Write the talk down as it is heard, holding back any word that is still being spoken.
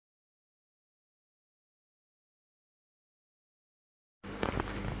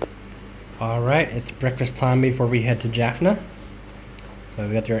Alright, it's breakfast time before we head to Jaffna. So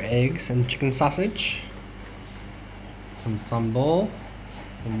we got your eggs and chicken sausage, some sambal,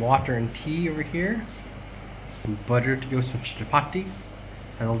 some water and tea over here, some butter to go with some chapati,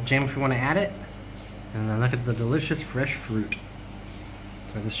 a little jam if you want to add it, and then look at the delicious fresh fruit.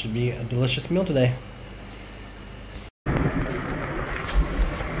 So this should be a delicious meal today.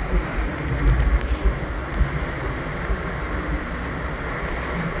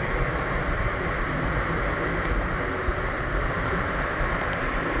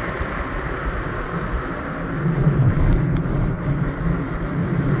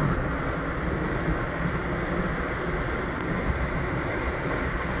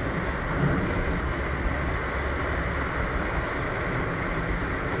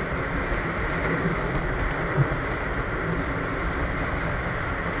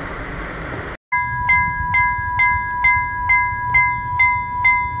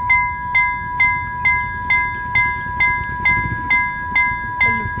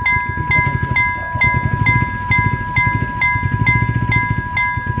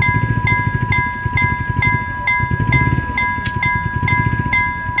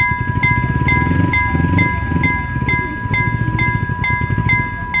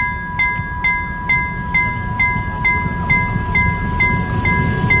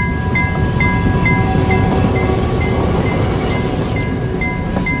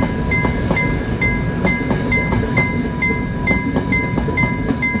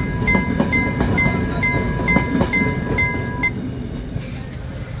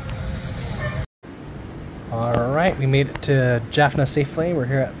 Alright, we made it to Jaffna safely. We're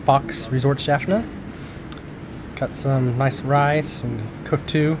here at Fox Resorts Jaffna. Got some nice rice and cooked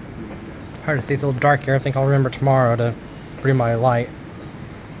too. Hard to see, it's a little dark here. I think I'll remember tomorrow to bring my light.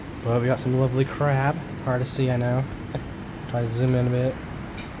 But we got some lovely crab. It's hard to see, I know. Try to zoom in a bit.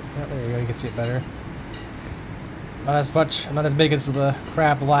 Yeah, there you go, you can see it better. Not as big as the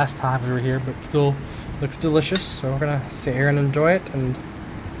crab the last time we were here, but still looks delicious. So we're gonna sit here and enjoy it and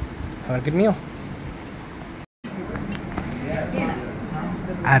have a good meal.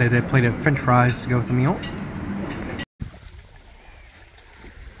 Added a plate of french fries to go with the meal.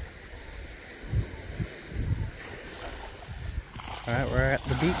 Alright, we're at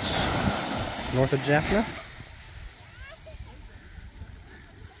the beach north of Jaffna.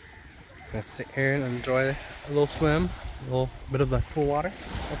 Gonna sit here and enjoy a little swim, a little bit of the cool water,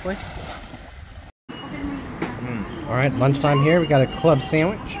 hopefully. Alright, lunchtime here. We got a club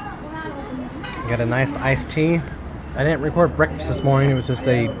sandwich. We got a nice iced tea. I didn't record breakfast this morning, it was just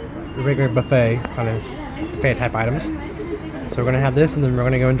a regular buffet, kind of buffet type items. So we're going to have this and then we're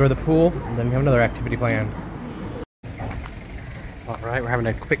going to go enjoy the pool and then we have another activity planned. Alright, we're having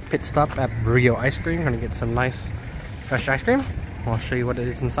a quick pit stop at Rio Ice Cream. We're going to get some nice fresh ice cream. I'll show you what it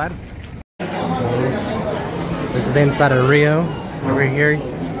is inside. This is the inside of Rio. Over here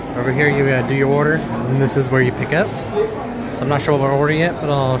you do your order and this is where you pick up. So I'm not sure what we're ordering yet, but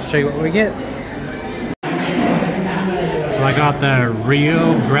I'll show you what we get. So I got the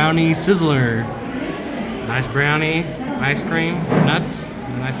Rio Brownie Sizzler. Nice brownie, ice cream, nuts,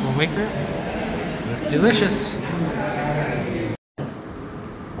 and a nice little wafer. It's delicious.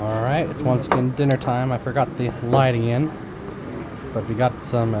 Alright, it's once again dinner time. I forgot the lighting in. But we got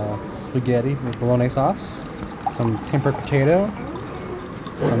some spaghetti with bologna sauce, some tempered potato,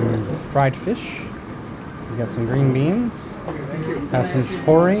 some fried fish. We got some green beans, have some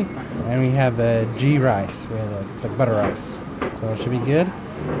pori, and we have G rice. We have like butter rice. So it should be good.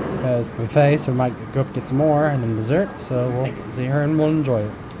 It's a buffet, so we might go up and get some more, and then dessert. So we'll see her and we'll enjoy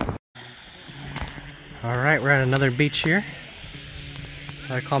it. Alright, we're at another beach here.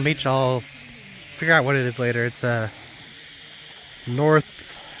 Calm Beach. I'll figure out what it is later. It's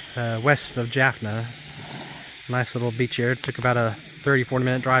west of Jaffna. Nice little beach here. It took about a 30-40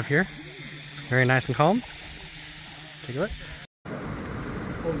 minute drive here. Very nice and calm. Take a look.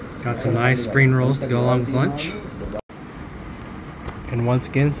 Got some nice spring rolls to go along with lunch. And once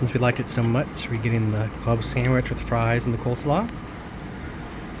again, since we liked it so much, we're getting the club sandwich with fries and the coleslaw.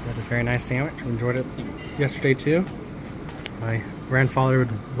 So that's a very nice sandwich. We enjoyed it yesterday too. My grandfather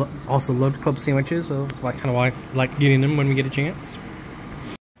also loved club sandwiches, so that's kind of why I like getting them when we get a chance.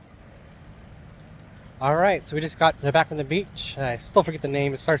 Alright, so we just got back from the beach. I still forget the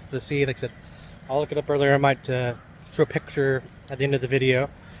name. It starts with the C. Like I said, I'll look it up earlier. I might show a picture at the end of the video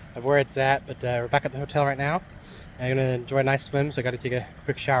of where it's at. But we're back at the hotel right now. I'm going to enjoy a nice swim, so I got to take a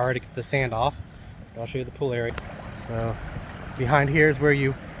quick shower to get the sand off. But I'll show you the pool area. So behind here is where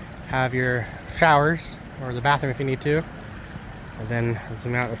you have your showers, or the bathroom if you need to. And then I'll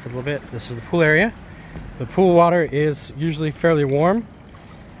zoom out just a little bit. This is the pool area. The pool water is usually fairly warm.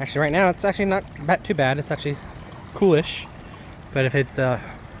 Actually, right now it's actually not too bad. It's actually coolish. But if it's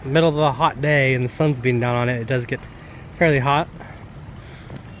middle of a hot day and the sun's beating down on it, it does get fairly hot.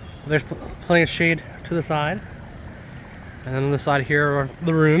 There's plenty of shade to the side. And then on the side here are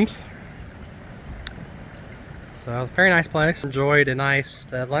the rooms. So, very nice place. Enjoyed a nice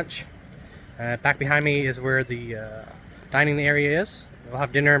lunch. Back behind me is where the dining area is. We'll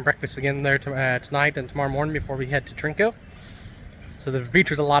have dinner and breakfast again there tonight and tomorrow morning before we head to Trinco. So the beach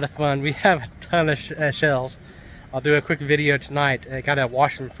was a lot of fun. We have a ton of shells. I'll do a quick video tonight. I gotta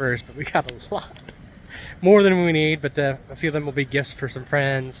wash them first, but we got a lot. More than we need, but a few of them will be gifts for some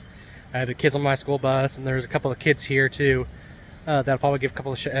friends. The kids on my school bus, and there's a couple of kids here too that I'll probably give a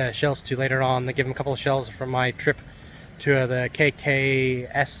couple of shells to later on. They give them a couple of shells from my trip to the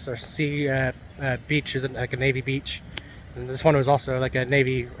KKS or C beach, is like a Navy beach. And this one was also like a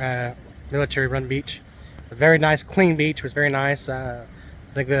Navy military run beach. A very nice, clean beach. It was very nice. I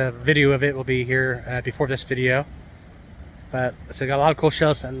think the video of it will be here before this video. But so got a lot of cool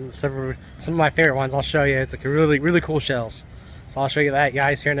shells and some of my favorite ones I'll show you. It's like a really cool shells. So I'll show you that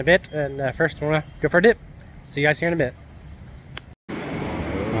guys here in a bit. And first I wanna go for a dip. See you guys here in a bit.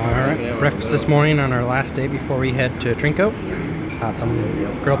 Alright, breakfast this morning on our last day before we head to Trinco. Got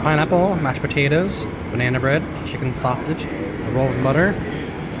some grilled pineapple, mashed potatoes, banana bread, chicken sausage, a roll of butter,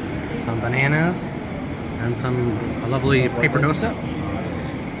 some bananas, and a lovely paper dosa.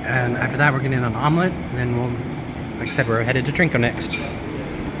 And after that we're getting an omelet, and then we'll, like I said, we're headed to Trinco next.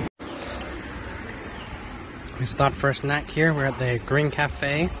 We stopped for a snack here. We're at the Green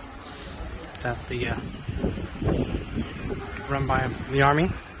Cafe. It's at the run by the Army.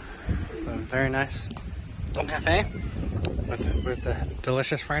 It's a very nice little cafe with a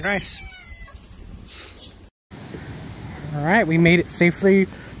delicious fried rice. Alright, we made it safely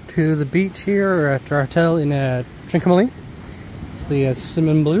to the beach here, or at our hotel in Trincomalee. It's the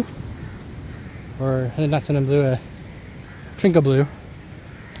cinnamon blue, or not cinnamon blue, Trinco blue.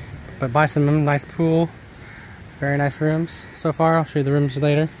 But by cinnamon, nice pool, very nice rooms so far. I'll show you the rooms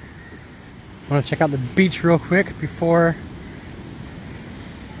later. I want to check out the beach real quick before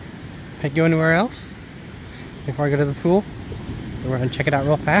I go anywhere else. Before I go to the pool, so we're gonna check it out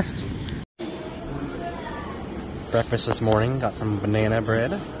real fast. Breakfast this morning, got some banana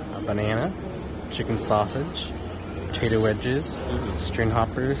bread, a banana, chicken sausage, potato wedges, string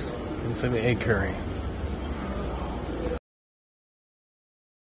hoppers, and some egg curry.